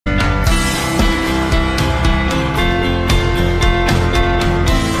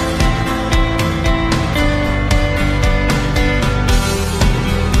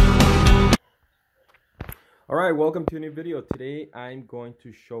Alright, welcome to a new video. Today I'm going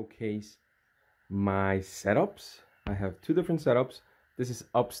to showcase my setups. I have two different setups. This is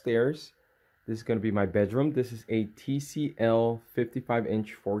upstairs. This is going to be my bedroom. This is a TCL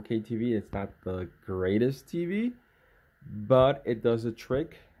 55-inch 4K TV. It's not the greatest TV, but it does a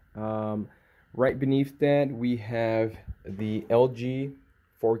trick. Right beneath that we have the LG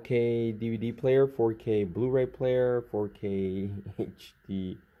 4K DVD player, 4K Blu-ray player, 4K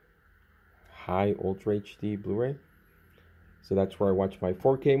HD high ultra HD Blu-ray. So that's where I watch my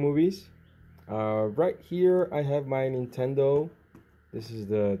 4K movies. Right here I have my Nintendo. This is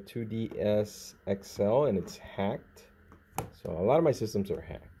the 2DS XL and it's hacked. So a lot of my systems are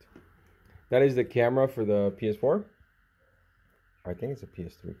hacked. That is the camera for the PS4. I think it's a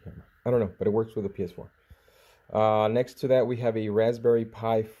PS3 camera. I don't know, but it works with the PS4. Next to that we have a Raspberry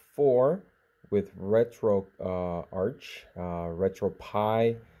Pi 4 with retro arch, retro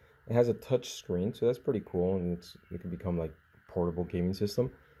Pi. It has a touch screen, so that's pretty cool, and it can become like a portable gaming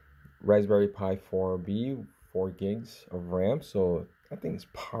system. Raspberry Pi 4B, 4 gigs of RAM, so I think it's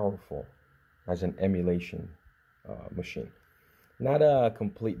powerful as an emulation machine. Not a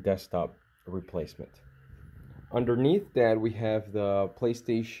complete desktop replacement. Underneath that we have the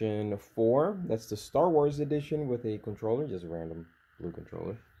PlayStation 4. That's the Star Wars edition with a controller, just a random blue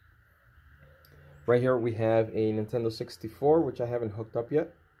controller. Right here we have a Nintendo 64, which I haven't hooked up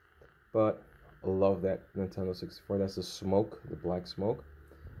yet. But I love that Nintendo 64. That's the smoke, the black smoke.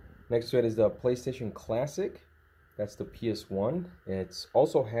 Next to it is the PlayStation Classic. That's the PS1. It's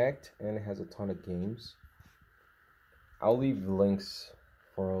also hacked and it has a ton of games. I'll leave links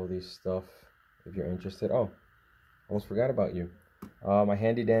for all this stuff if you're interested. Oh, almost forgot about you. My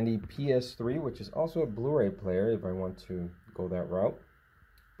handy dandy PS3, which is also a Blu-ray player if I want to go that route.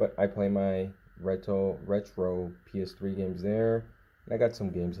 But I play my retro PS3 games there. I got some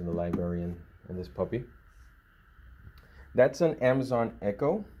games in the library and this puppy. That's an Amazon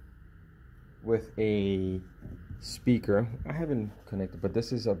Echo with a speaker. I haven't connected, but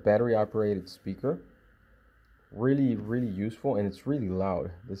this is a battery operated speaker. Really, really useful, and it's really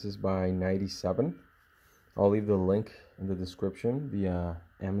loud. This is by 97. I'll leave the link in the description via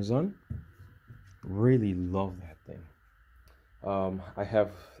Amazon. Really love that thing. I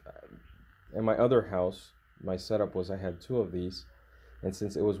have, in my other house, my setup was I had two of these. And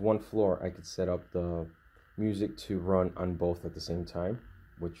since it was one floor, I could set up the music to run on both at the same time,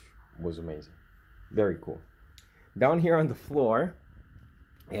 which was amazing. Very cool. Down here on the floor,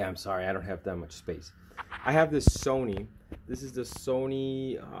 yeah, I'm sorry, I don't have that much space. I have this Sony. This is the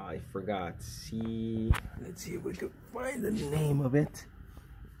Sony, I forgot. Let's see if we can find the name of it.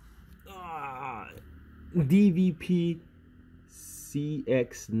 DVP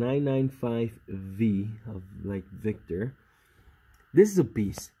CX995V of like Victor. This is a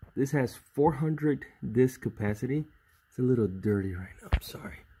beast. This has 400 disc capacity. It's a little dirty right now, I'm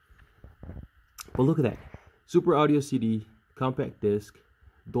sorry. But look at that. Super audio CD, compact disc,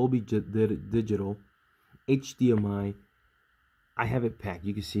 Dolby Digital, HDMI. I have it packed,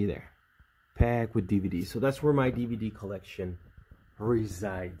 you can see there. Packed with DVDs. So that's where my DVD collection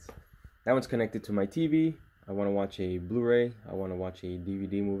resides. That one's connected to my TV. I want to watch a Blu-ray. I want to watch a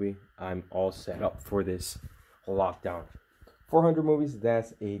DVD movie. I'm all set up for this lockdown. 400 movies,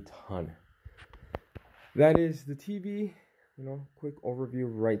 that's a ton. That is the TV, quick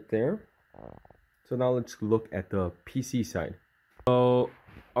overview right there. So now let's look at the PC side. So,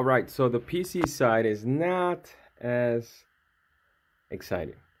 alright, so the PC side is not as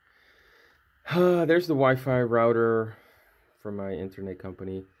exciting. There's the Wi-Fi router from my internet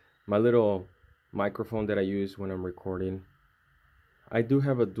company. My little microphone that I use when I'm recording. I do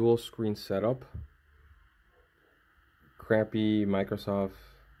have a dual screen setup. Crappy Microsoft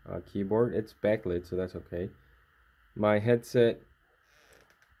keyboard. It's backlit, so that's okay. My headset,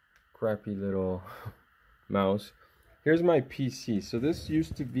 crappy little mouse. Here's my PC. So this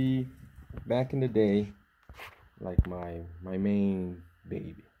used to be, back in the day, like my main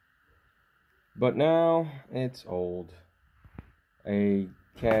baby. But now it's old. A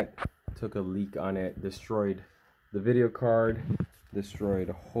cat took a leak on it, destroyed the video card, destroyed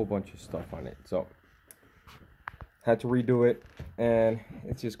a whole bunch of stuff on it. So had to redo it, and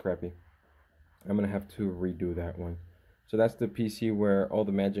it's just crappy. I'm gonna have to redo that one. So that's the PC where all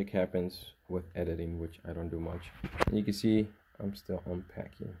the magic happens with editing, which I don't do much. And you can see I'm still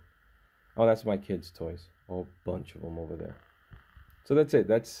unpacking. Oh, that's my kids' toys. A whole bunch of them over there. So that's it.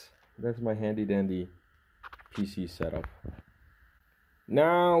 That's my handy dandy PC setup.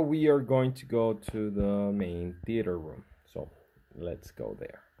 Now we are going to go to the main theater room. So let's go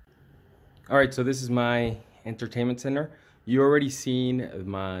there. All right, so this is my entertainment center. You already seen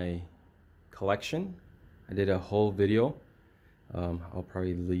my collection. I did a whole video. I'll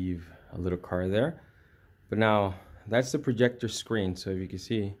probably leave a little card there. But now that's the projector screen. So if you can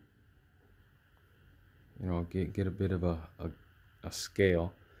see, you know, get a bit of a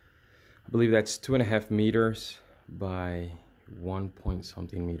scale. I believe that's 2.5 meters by 1 point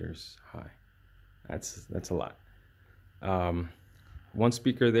something meters high. That's a lot. One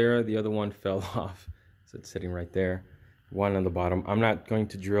speaker there, the other one fell off, so it's sitting right there. One on the bottom. I'm not going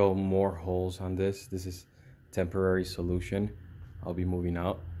to drill more holes on this. This is a temporary solution. I'll be moving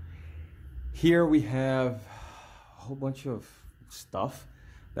out. Here we have a whole bunch of stuff.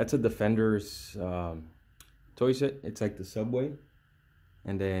 That's a Defender's toy set. It's like the Subway.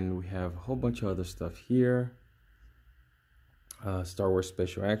 And then we have a whole bunch of other stuff here. Star Wars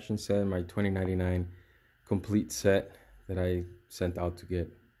Special Action set, my $20.99 complete set that I sent out to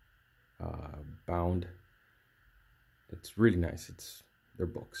get bound. It's really nice. They're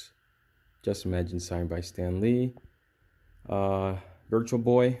books. Just Imagine, signed by Stan Lee. Virtual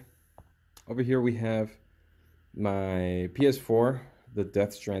Boy. Over here we have my PS4, the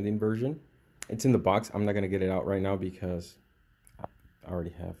Death Stranding version. It's in the box. I'm not gonna get it out right now because I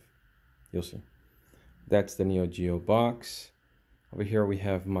already have. You'll see. That's the Neo Geo box. Over here we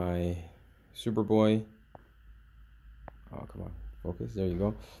have my Superboy. Oh, come on, focus. There you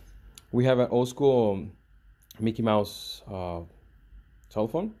go. We have an old school Mickey Mouse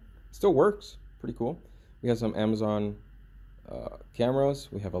telephone. Still works. Pretty cool. We have some Amazon cameras.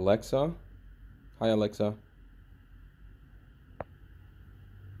 We have Alexa. Hi, Alexa.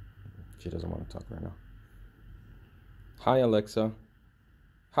 She doesn't want to talk right now. Hi, Alexa.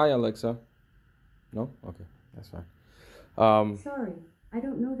 Hi, Alexa. No? Okay, that's fine. Sorry, I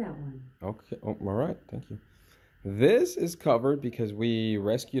don't know that one. Okay, oh, all right, thank you. This is covered because we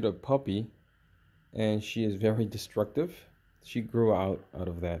rescued a puppy and she is very destructive. She grew out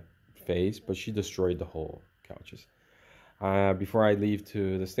of that phase, but she destroyed the whole couches. Before I leave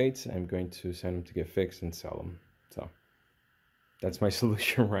to the States, I'm going to send them to get fixed and sell them. So that's my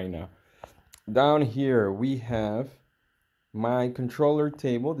solution right now. Down here we have my controller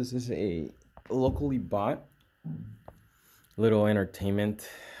table. This is a locally bought little entertainment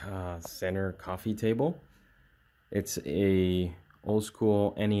center coffee table. It's a old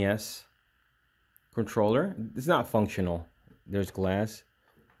school NES controller. It's not functional. There's glass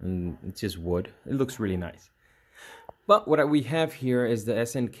and it's just wood. It looks really nice. But what we have here is the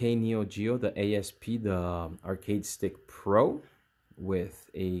SNK Neo Geo, the ASP, the Arcade Stick Pro with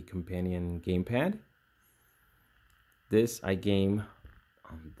a companion gamepad. This I game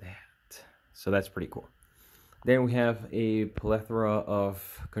on that. So that's pretty cool. Then we have a plethora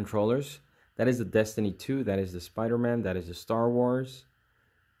of controllers. That is the Destiny 2, that is the Spider-Man, that is the Star Wars,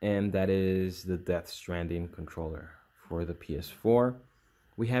 and that is the Death Stranding controller for the PS4.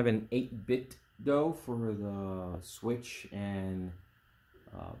 We have an 8-bit though for the Switch and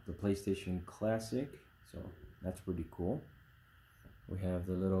the PlayStation Classic, so that's pretty cool. We have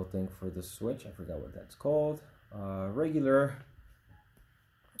the little thing for the Switch, I forgot what that's called. Regular,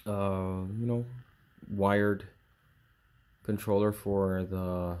 you know, wired controller for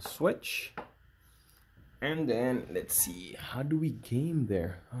the Switch. And then let's see, how do we game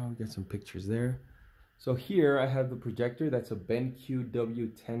there? Oh, we got some pictures there. So here I have the projector. That's a BenQ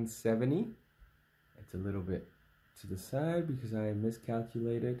W1070. It's a little bit to the side because I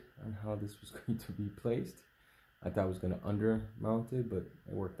miscalculated on how this was going to be placed. I thought I was going to under mount it, but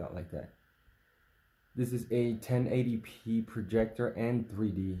it worked out like that. This is a 1080p projector and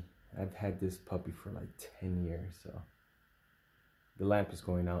 3D. I've had this puppy for like 10 years, so the lamp is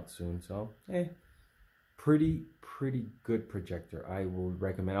going out soon, so hey, pretty good projector. I will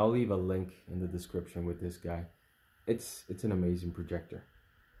recommend. I'll leave a link in the description with this guy. It's an amazing projector.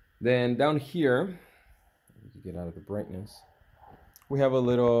 Then down here, you can get out of the brightness, we have a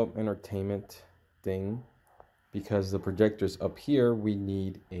little entertainment thing. Because the projector's up here, we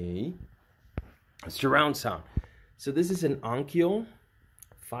need a surround sound. So this is an Onkyo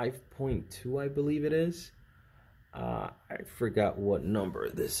 5.2, I believe it is. I forgot what number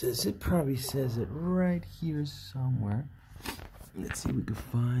this is. It probably says it right here somewhere. Let's see if we can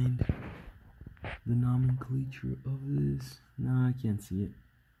find the nomenclature of this. No, I can't see it.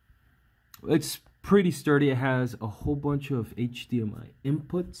 It's pretty sturdy. It has a whole bunch of HDMI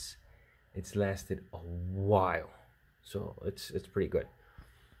inputs. It's lasted a while, so it's pretty good.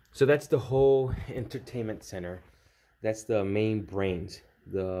 So that's the whole entertainment center. That's the main brains.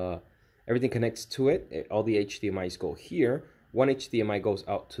 Everything connects to it. All the HDMI's go here. One HDMI goes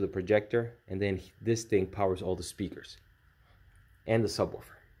out to the projector, and then this thing powers all the speakers and the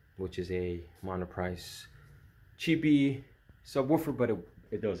subwoofer, which is a monoprice cheapy subwoofer, but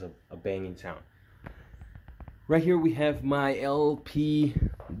it does a banging sound. Right here we have my LP,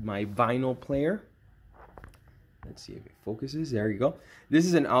 my vinyl player. Let's see if it focuses. There you go. This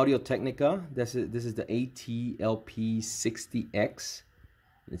is an Audio-Technica. This is the AT-LP60X.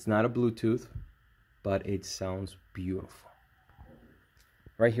 It's not a Bluetooth, but it sounds beautiful.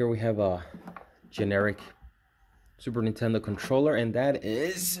 Right here we have a generic Super Nintendo controller, and that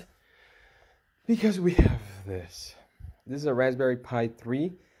is because we have this. This is a Raspberry Pi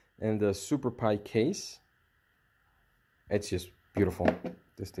 3 and the Super Pi case. It's just beautiful.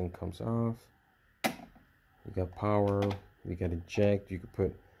 This thing comes off. You got power, you got eject, you could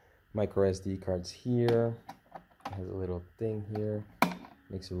put micro SD cards here. It has a little thing here.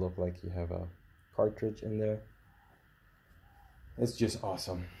 Makes it look like you have a cartridge in there. It's just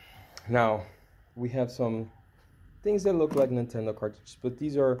awesome. Now, we have some things that look like Nintendo cartridges, but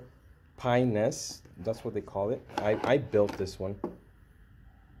these are Pi NES. That's what they call it. I built this one.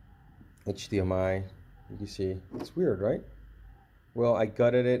 HDMI. You can see, it's weird, right? Well, I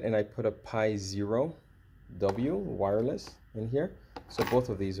gutted it and I put a Pi Zero W wireless in here. So both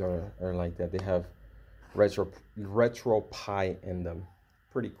of these are like that. They have retro Pi in them.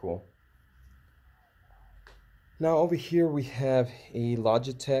 Pretty cool. Now over here we have a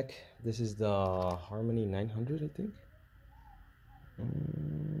Logitech. This is the Harmony 900, I think.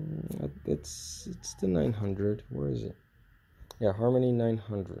 It's the 900. Where is it? Yeah, Harmony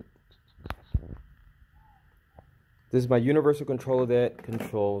 900. This is my universal controller that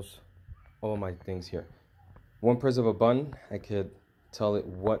controls all my things here. One press of a button, I could tell it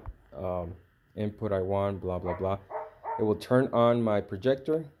what input I want, blah, blah, blah. It will turn on my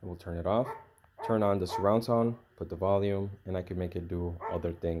projector, it will turn it off, turn on the surround sound, put the volume, and I can make it do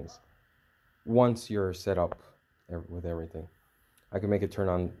other things. Once you're set up with everything. I can make it turn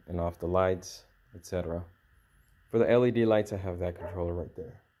on and off the lights, etc. For the LED lights, I have that controller right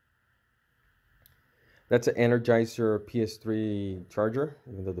there. That's an Energizer PS3 charger,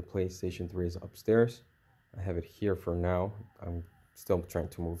 even though the PlayStation 3 is upstairs. I have it here for now. I'm still trying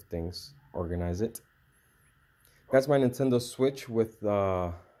to move things, organize it. That's my Nintendo Switch with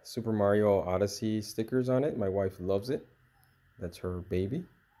Super Mario Odyssey stickers on it. My wife loves it. That's her baby.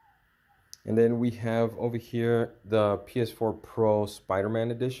 And then we have over here the PS4 Pro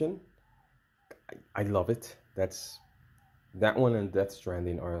Spider-Man edition. I love it. That one and Death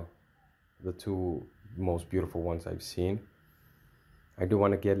Stranding are the two most beautiful ones I've seen. I do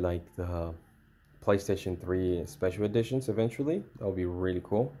want to get like the PlayStation 3 special editions eventually. That'll be really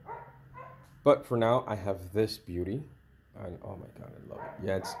cool. But for now, I have this beauty. And oh my god, I love it.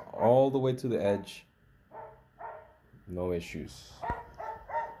 Yeah, it's all the way to the edge. No issues.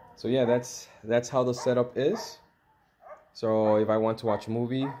 So yeah, that's how the setup is. So if I want to watch a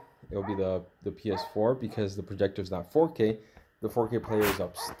movie, it'll be the PS4 because the projector is not 4K. The 4K player is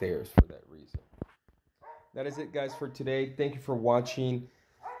upstairs for that reason. That is it, guys, for today. Thank you for watching.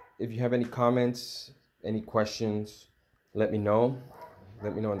 If you have any comments, any questions, let me know.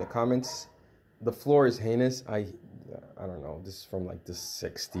 Let me know in the comments. The floor is heinous. I don't know. This is from like the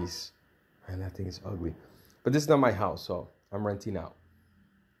 60s. And that thing is ugly. But this is not my house, so I'm renting out.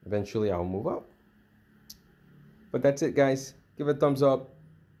 Eventually, I'll move up. But that's it, guys. Give it a thumbs up.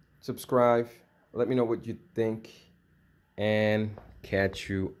 Subscribe. Let me know what you think. And catch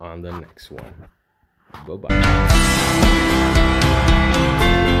you on the next one. Bye-bye.